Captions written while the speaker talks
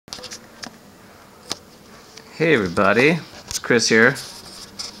Hey everybody, it's Chris here.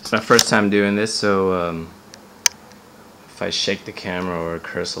 It's my first time doing this, so if I shake the camera or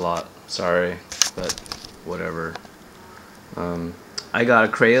curse a lot, sorry, but whatever. I got a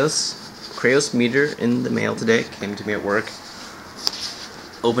Kreyos Meteor in the mail today. Came to me at work.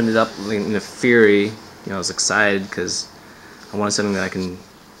 Opened it up in a fury. You know, I was excited because I wanted something that I can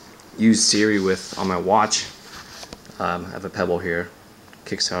use Siri with on my watch. I have a Pebble here,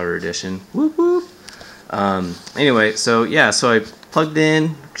 Kickstarter edition. Whoop whoop. Anyway, so I plugged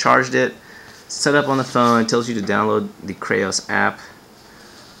in, charged it, set up on the phone. It tells you to download the Kreyos app,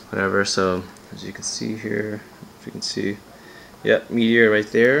 whatever. So as you can see here, if you can see, yep, Meteor right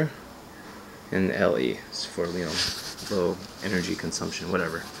there, and LE is for, you know, low energy consumption,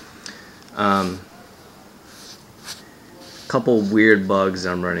 whatever. Couple weird bugs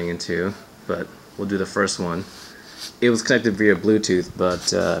I'm running into, but we'll do the first one. It was connected via Bluetooth,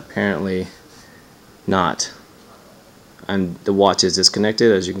 but apparently not. The watch is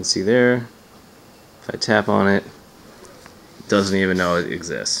disconnected, as you can see there. If I tap on it, it doesn't even know it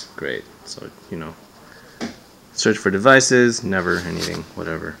exists. Great. So, you know, search for devices, never anything,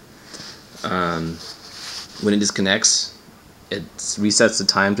 whatever. When it disconnects, it resets the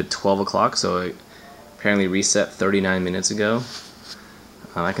time to 12 o'clock, so it apparently reset 39 minutes ago.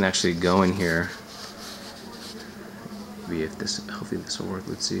 I can actually go in here. Maybe if this, hopefully this will work.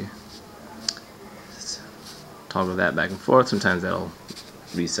 Let's see. Toggle that back and forth. Sometimes that'll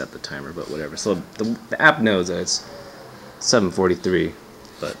reset the timer, but whatever. So the app knows that it's 7:43,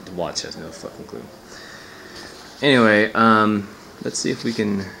 but the watch has no fucking clue. Anyway, let's see if we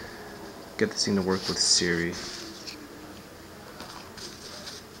can get this thing to work with Siri. So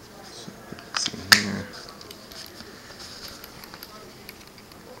let's see here.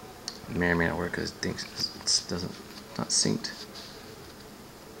 It may or may not work because it thinks it not synced.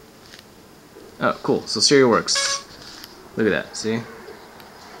 Oh, cool. So Siri works. Look at that. See?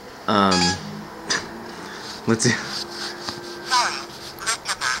 Let's see.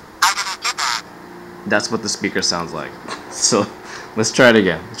 That's what the speaker sounds like. So let's try it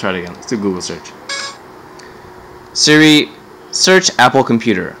again. Let's do Google search. Siri, search Apple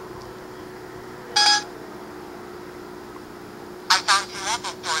computer.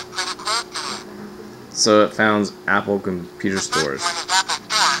 So it found Apple computer stores.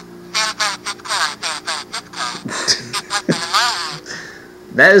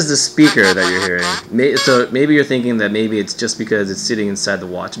 That is the speaker that you're hearing. So maybe you're thinking that maybe it's just because it's sitting inside the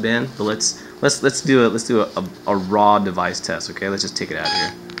watch band. But let's do a raw device test. Okay, let's just take it out of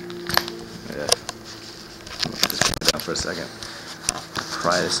here. Just turn it down for a second.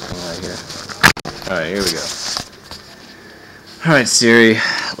 Pry this thing out here. All right, here we go. All right, Siri,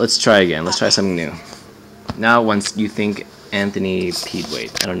 let's try again. Let's try something new. Now, once you think Anthony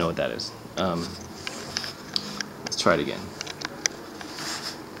Peedwait, I don't know what that is. Let's try it again.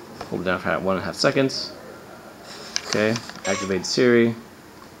 Hold it down for 1.5 seconds. Okay, activate Siri.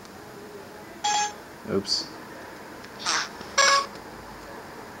 Oops.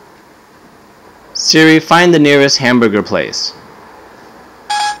 Siri, find the nearest hamburger place.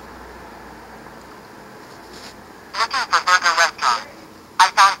 Looking for burger restaurants. I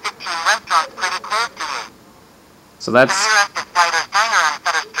found 15 restaurants pretty close to you. So that's... The nearest is Cider's Diner on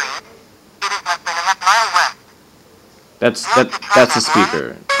Sutter Street. It is less than a half mile west. That's the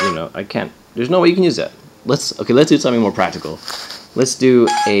speaker. You know, I can't. There's no way you can use that. Let's do something more practical. Let's do.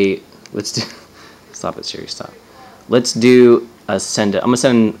 Stop it, Siri. Stop. Let's do a send. I'm gonna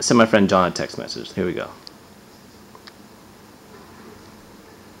send my friend John a text message. Here we go.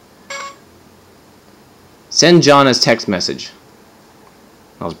 Send John a text message.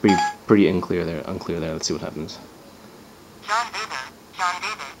 That was pretty unclear there. Let's see what happens. John David,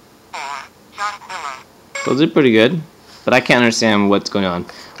 or John Quillen. Those are pretty good, but I can't understand what's going on.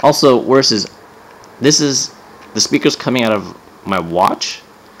 Also, worse is, this is the speaker's coming out of my watch.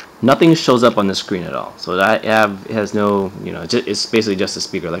 Nothing shows up on the screen at all. So it has no, you know, it's basically just a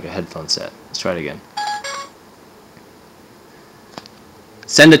speaker, like a headphone set. Let's try it again.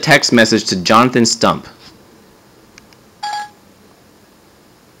 Send a text message to Jonathan Stump.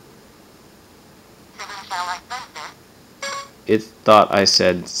 It thought I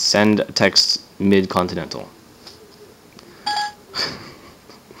said send a text mid-continental.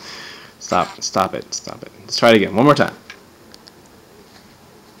 Stop it. Let's try it again. One more time.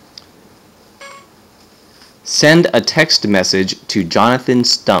 Send a text message to Jonathan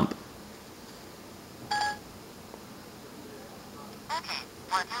Stump.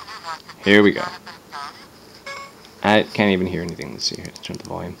 Here we go. I can't even hear anything. Let's see here. Let's turn up the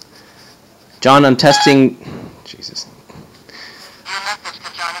volume. John, I'm testing... Jesus. Your message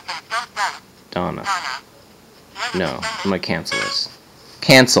to Jonathan Stump. Donna. No, I'm gonna cancel this.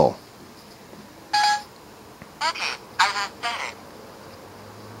 Cancel. Okay, I will send it.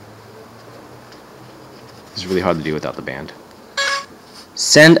 It's really hard to do without the band.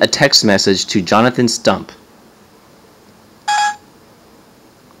 Send a text message to Jonathan Stump.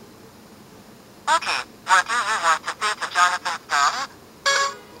 Okay, what do you want to say to Jonathan Stone?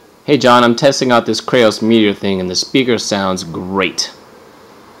 Hey John, I'm testing out this Kreyos Meteor thing and the speaker sounds great.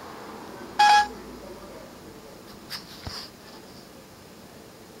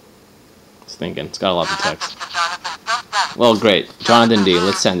 It's thinking. It's got a lot of text. To Jonathan Stone. Well, great. Jonathan D,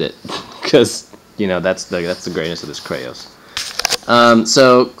 let's send it. Because, you know, that's the greatness of this Kreyos.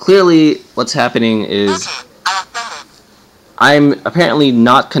 So, clearly, what's happening is Okay, I'll send it. I'm apparently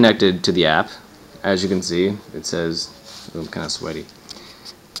not connected to the app. As you can see, it says, I'm kind of sweaty.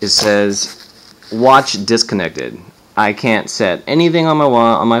 It says, watch disconnected. I can't set anything on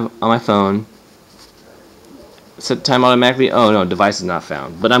my phone. Set time automatically. Oh no, device is not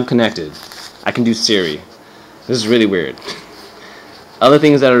found. But I'm connected. I can do Siri. This is really weird. Other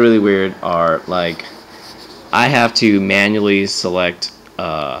things that are really weird are like I have to manually select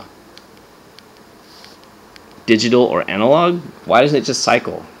digital or analog. Why doesn't it just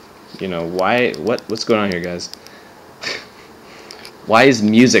cycle? You know, why? What's going on here, guys? Why is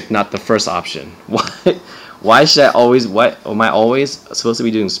music not the first option? Why should I always? What am I always supposed to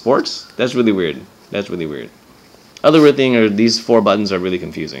be doing sports? That's really weird. That's really weird. Other weird thing are these 4 buttons are really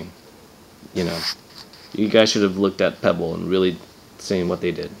confusing. You know, you guys should have looked at Pebble and really seen what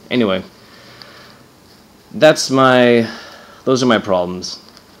they did. Anyway, those are my problems.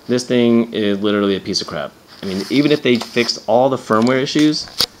 This thing is literally a piece of crap. I mean, even if they fixed all the firmware issues,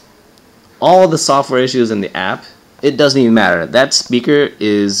 all the software issues in the app, it doesn't even matter. That speaker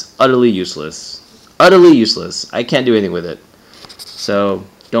is utterly useless. Utterly useless. I can't do anything with it. So,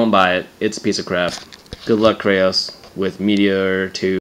 don't buy it. It's a piece of crap. Good luck, Kreyos, with Meteor 2.